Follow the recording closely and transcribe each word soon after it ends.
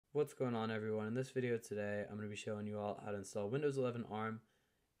What's going on, everyone? In this video today, I'm going to be showing you all how to install Windows 11 ARM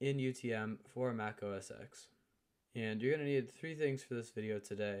in UTM for Mac OS X. And you're going to need three things for this video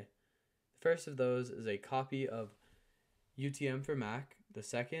today. The first of those is a copy of UTM for Mac, the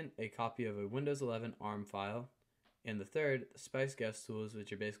second, a copy of a Windows 11 ARM file, and the third, the Spice Guest tools,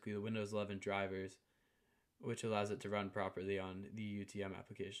 which are basically the Windows 11 drivers, which allows it to run properly on the UTM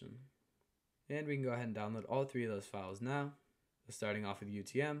application. And we can go ahead and download all three of those files now. Starting off with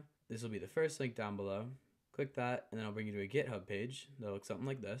UTM, this will be the first link down below. Click that, and then it'll bring you to a GitHub page that'll look something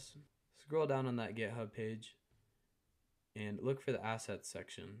like this. Scroll down on that GitHub page and look for the assets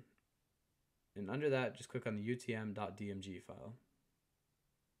section. And under that, just click on the utm.dmg file.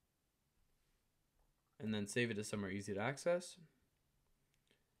 And then save it to somewhere easy to access.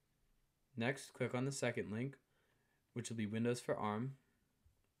 Next, click on the second link, which will be Windows for ARM.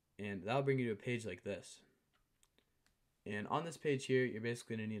 And that'll bring you to a page like this. And on this page here, you're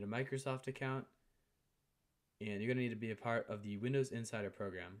basically going to need a Microsoft account, and you're going to need to be a part of the Windows Insider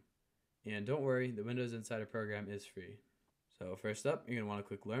program. And don't worry, the Windows Insider program is free. So first up, you're going to want to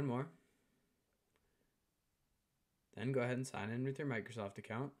click Learn More. Then go ahead and sign in with your Microsoft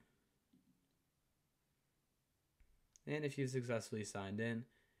account. And if you've successfully signed in,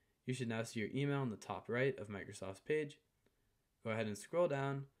 you should now see your email on the top right of Microsoft's page. Go ahead and scroll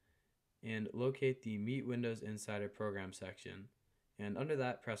down and locate the Meet Windows Insider Program section, and under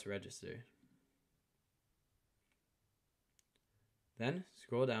that, press Register. Then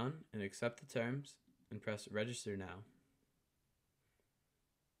scroll down and accept the terms and press Register Now.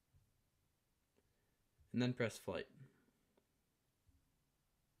 And then press Flight.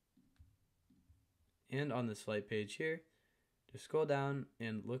 And on this Flight page here, just scroll down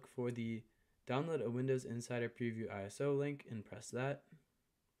and look for the Download a Windows Insider Preview ISO link and press that.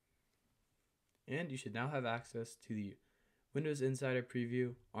 And you should now have access to the Windows Insider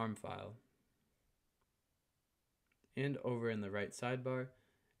Preview ARM file. And over in the right sidebar,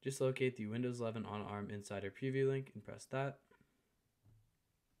 just locate the Windows 11 on ARM Insider Preview link and press that.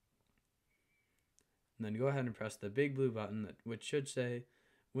 And then go ahead and press the big blue button, which should say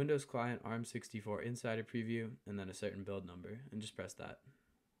Windows Client ARM64 Insider Preview and then a certain build number, and just press that.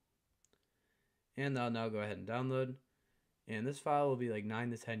 And that'll now go ahead and download. And this file will be like 9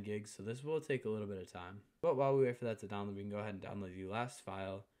 to 10 gigs, so this will take a little bit of time. But while we wait for that to download, we can go ahead and download the last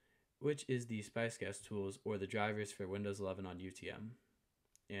file, which is the Spice Guest tools or the drivers for Windows 11 on UTM.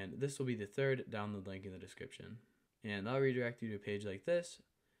 And this will be the third download link in the description. And I'll redirect you to a page like this,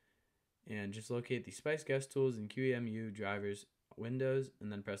 and just locate the Spice Guest tools and qemu drivers Windows,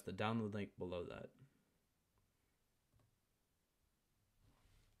 and then press the download link below that.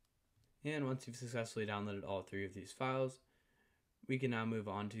 And once you've successfully downloaded all three of these files, we can now move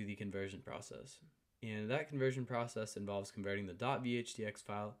on to the conversion process. And that conversion process involves converting the .vhdx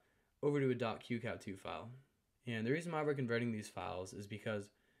file over to a .qemu file. And the reason why we're converting these files is because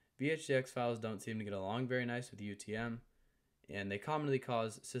VHDX files don't seem to get along very nice with UTM, and they commonly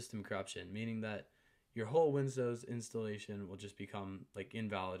cause system corruption, meaning that your whole Windows installation will just become like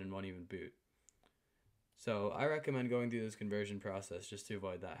invalid and won't even boot. So I recommend going through this conversion process just to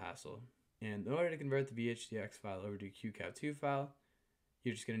avoid that hassle. And in order to convert the VHDX file over to qemu file,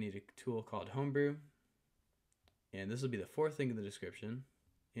 you're just going to need a tool called Homebrew. And this will be the fourth link in the description.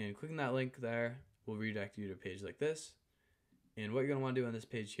 And clicking that link there will redirect you to a page like this. And what you're going to want to do on this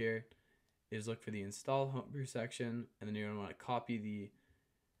page here is look for the Install Homebrew section, and then you're going to want to copy the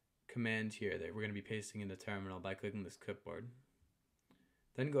command here that we're going to be pasting into Terminal by clicking this clipboard.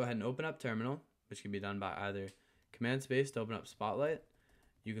 Then go ahead and open up Terminal, which can be done by either Command Space to open up Spotlight.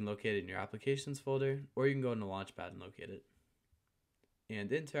 You can locate it in your Applications folder, or you can go into Launchpad and locate it.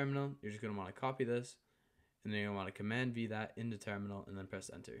 And in Terminal, you're just going to want to copy this, and then you're going to want to Command V that into Terminal, and then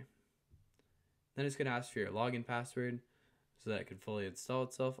press Enter. Then it's going to ask for your login password so that it can fully install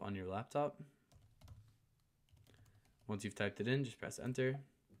itself on your laptop. Once you've typed it in, just press Enter,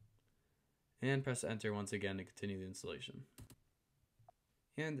 and press Enter once again to continue the installation.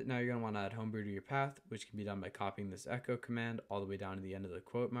 And now you're going to want to add Homebrew to your path, which can be done by copying this echo command all the way down to the end of the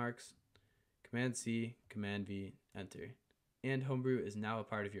quote marks. Command C, Command V, Enter. And Homebrew is now a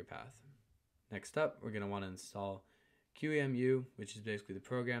part of your path. Next up, we're going to want to install qemu, which is basically the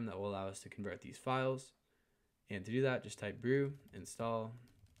program that will allow us to convert these files. And to do that, just type brew, install,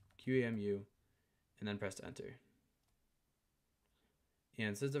 qemu, and then press Enter.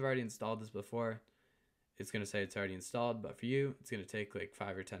 And since I've already installed this before, it's going to say it's already installed, but for you, it's going to take like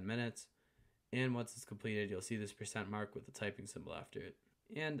 5 or 10 minutes. And once it's completed, you'll see this % mark with the typing symbol after it.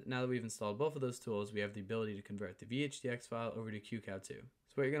 And now that we've installed both of those tools, we have the ability to convert the VHDX file over to qemu.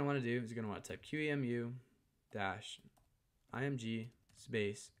 So what you're going to want to do is you're going to want to type qemu-img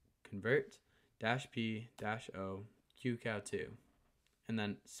space convert-p-o qcow2 and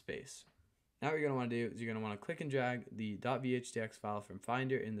then space. Now what you're going to want to do is you're going to want to click and drag the .vhdx file from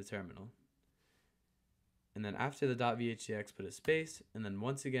Finder in the terminal. And then after the .vhdx, put a space, and then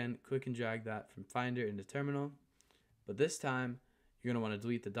once again, click and drag that from Finder into terminal. But this time, you're going to want to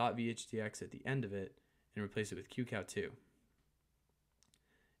delete the .vhdx at the end of it and replace it with qcow2.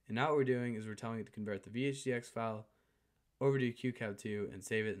 And now what we're doing is we're telling it to convert the VHDX file over to qcow2 and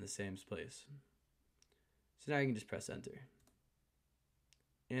save it in the same place. So now you can just press enter.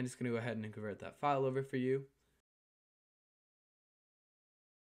 And it's going to go ahead and convert that file over for you.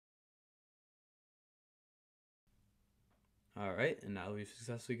 Alright, and now we've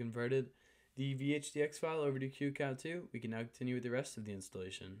successfully converted the VHDX file over to qcow2. We can now continue with the rest of the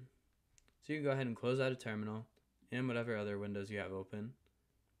installation. So you can go ahead and close out a terminal and whatever other windows you have open.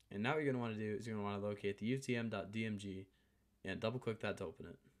 And now what you're going to want to do is you're going to want to locate the UTM.dmg and double click that to open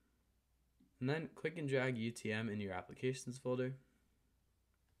it. And then click and drag UTM in your applications folder.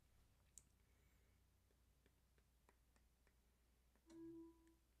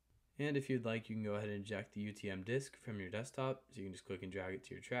 And if you'd like, you can go ahead and eject the UTM disk from your desktop, so you can just click and drag it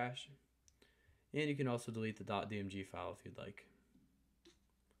to your trash. And you can also delete the .dmg file if you'd like.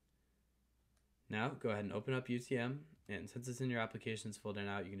 Now go ahead and open up UTM, and since it's in your applications folder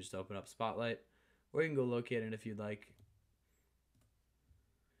now, you can just open up Spotlight, or you can go locate it if you'd like.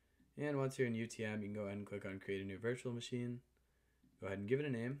 And once you're in UTM, you can go ahead and click on Create a New Virtual Machine. Go ahead and give it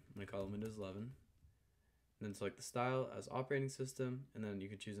a name. I'm going to call it Windows 11. And then select the style as operating system, and then you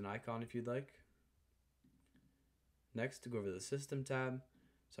can choose an icon if you'd like. Next, to go over to the System tab,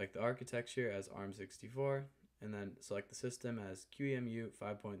 select the architecture as ARM64, and then select the system as qemu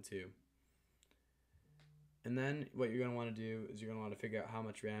 5.2. And then what you're going to want to do is you're going to want to figure out how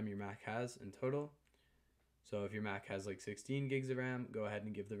much RAM your Mac has in total. So if your Mac has like 16 gigs of RAM, go ahead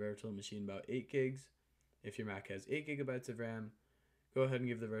and give the virtual machine about 8 gigs. If your Mac has 8 gigabytes of RAM, go ahead and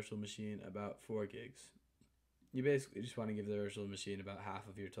give the virtual machine about 4 gigs. You basically just want to give the virtual machine about half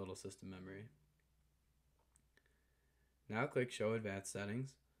of your total system memory. Now click Show Advanced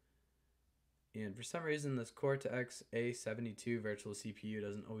Settings. And for some reason, this Cortex A72 virtual CPU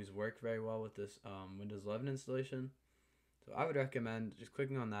doesn't always work very well with this Windows 11 installation. So I would recommend just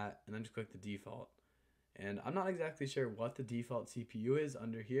clicking on that and then just click the default. And I'm not exactly sure what the default CPU is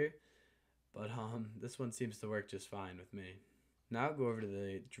under here, but this one seems to work just fine with me. Now go over to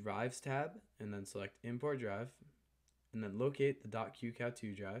the Drives tab and then select Import Drive, and then locate the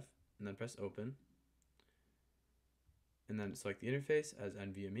 .qcow2 drive, and then press Open. And then select the interface as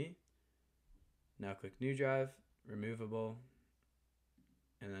NVMe. Now click New Drive, Removable,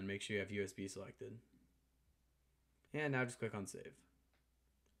 and then make sure you have USB selected. And now just click on Save.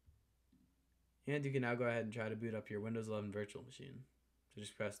 And you can now go ahead and try to boot up your Windows 11 virtual machine. So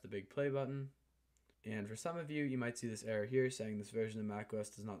just press the big play button. And for some of you, you might see this error here saying this version of macOS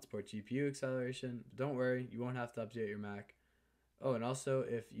does not support GPU acceleration. But don't worry, you won't have to update your Mac. Oh, and also,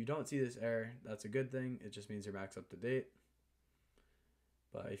 if you don't see this error, that's a good thing. It just means your Mac's up to date.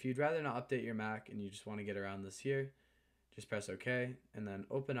 But if you'd rather not update your Mac and you just want to get around this here, just press OK, and then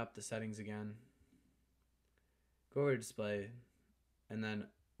open up the settings again. Go over to Display, and then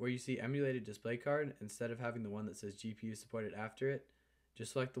where you see Emulated Display Card, instead of having the one that says GPU supported after it,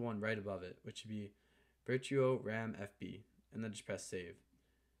 just select the one right above it, which should be Virtuo RAM FB, and then just press Save.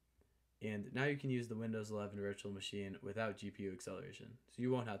 And now you can use the Windows 11 virtual machine without GPU acceleration, so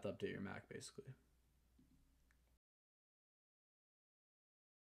you won't have to update your Mac basically.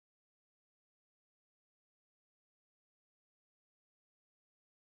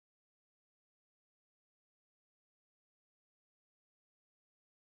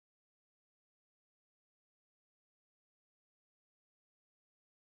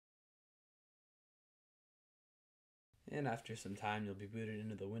 And after some time, you'll be booted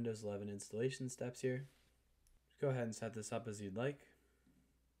into the Windows 11 installation steps here. Just go ahead and set this up as you'd like.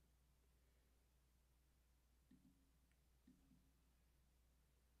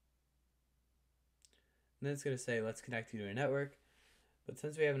 And then it's going to say, let's connect you to a network. But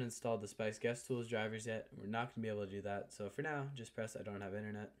since we haven't installed the Spice Guest Tools drivers yet, we're not going to be able to do that. So for now, just press I don't have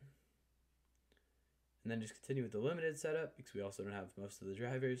internet. And then just continue with the limited setup because we also don't have most of the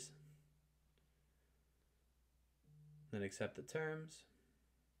drivers. Then accept the terms.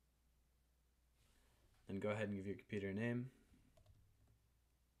 Then go ahead and give your computer a name.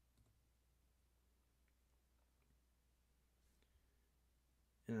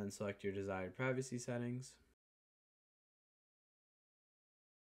 And then select your desired privacy settings.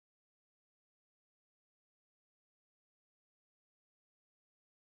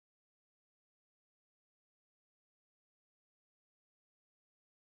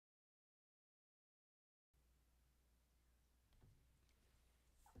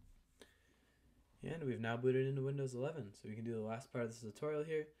 And we've now booted into Windows 11, so we can do the last part of this tutorial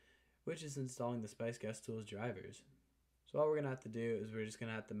here, which is installing the Spice Guest Tools drivers. So all we're going to have to do is we're just going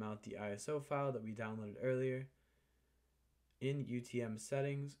to have to mount the ISO file that we downloaded earlier in UTM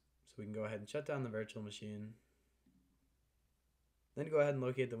settings, so we can go ahead and shut down the virtual machine. Then go ahead and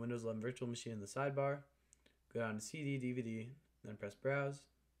locate the Windows 11 virtual machine in the sidebar, go down to CD, DVD, then press Browse,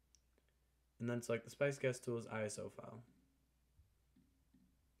 and then select the Spice Guest Tools ISO file.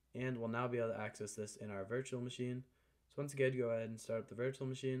 And we'll now be able to access this in our virtual machine. So once again, go ahead and start up the virtual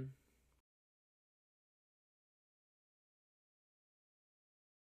machine.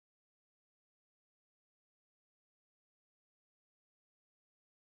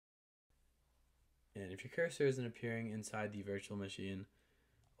 And if your cursor isn't appearing inside the virtual machine,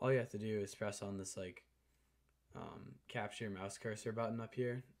 all you have to do is press on this capture mouse cursor button up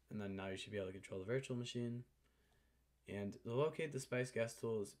here, and then now you should be able to control the virtual machine. And to locate the Spice Guest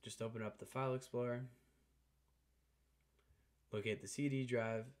Tools, just open up the File Explorer, locate the CD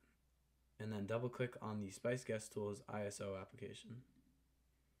drive, and then double click on the Spice Guest Tools ISO application.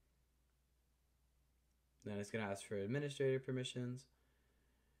 Then it's going to ask for administrator permissions.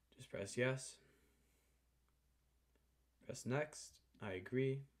 Just press yes. Press next, I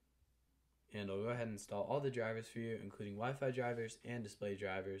agree, and it'll go ahead and install all the drivers for you, including Wi-Fi drivers and display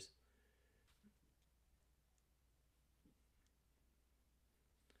drivers.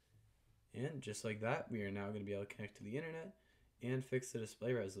 And just like that, we are now going to be able to connect to the internet and fix the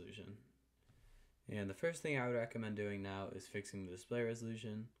display resolution. And the first thing I would recommend doing now is fixing the display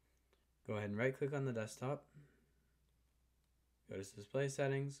resolution. Go ahead and right click on the desktop, go to display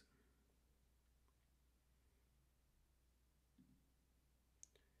settings,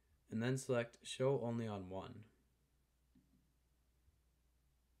 and then select show only on one.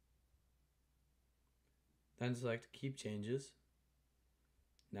 Then select keep changes.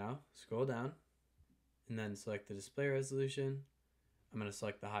 Now scroll down and then select the display resolution. I'm going to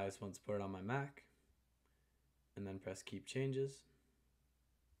select the highest one supported on my Mac and then press keep changes.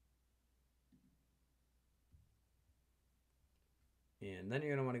 And then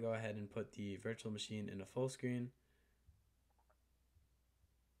you're going to want to go ahead and put the virtual machine into full screen.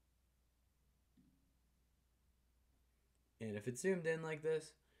 And if it's zoomed in like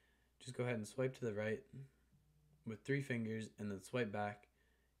this, just go ahead and swipe to the right with 3 fingers and then swipe back,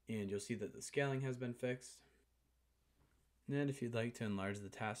 and you'll see that the scaling has been fixed. And then if you'd like to enlarge the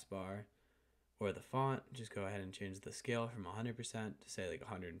taskbar or the font, just go ahead and change the scale from 100% to say like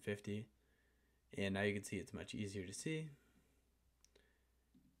 150. And now you can see it's much easier to see.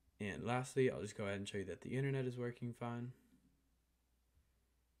 And lastly, I'll just go ahead and show you that the internet is working fine.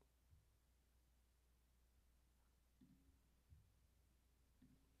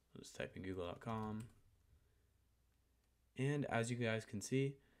 I'll just type in google.com. And as you guys can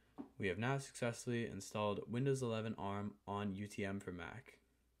see, we have now successfully installed Windows 11 ARM on UTM for Mac.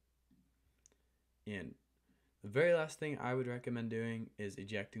 And the very last thing I would recommend doing is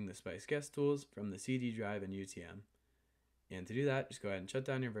ejecting the Spice Guest Tools from the CD drive in UTM. And to do that, just go ahead and shut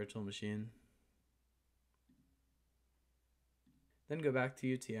down your virtual machine. Then go back to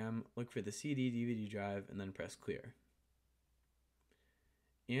UTM, look for the CD DVD drive, and then press clear.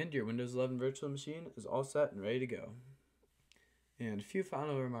 And your Windows 11 virtual machine is all set and ready to go. And a few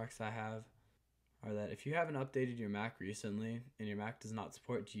final remarks I have are that if you haven't updated your Mac recently and your Mac does not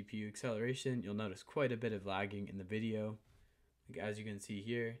support GPU acceleration, you'll notice quite a bit of lagging in the video. As you can see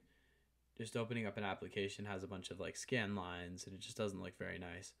here, just opening up an application has a bunch of scan lines and it just doesn't look very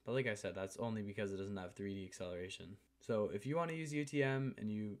nice. But like I said, that's only because it doesn't have 3D acceleration. So if you want to use UTM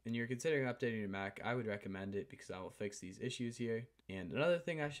and you're considering updating your Mac, I would recommend it because I will fix these issues here. And another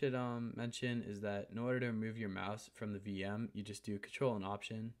thing I should mention is that in order to remove your mouse from the VM, you just do Control and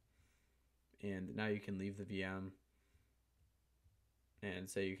Option, and now you can leave the VM and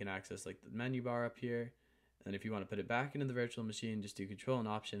say you can access the menu bar up here. And if you want to put it back into the virtual machine, just do Control and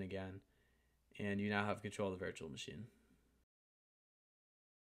Option again, and you now have control of the virtual machine.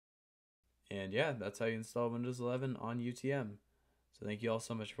 And yeah, that's how you install Windows 11 on UTM. So thank you all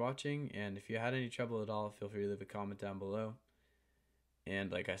so much for watching, and if you had any trouble at all, feel free to leave a comment down below.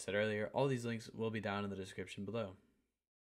 And like I said earlier, all these links will be down in the description below.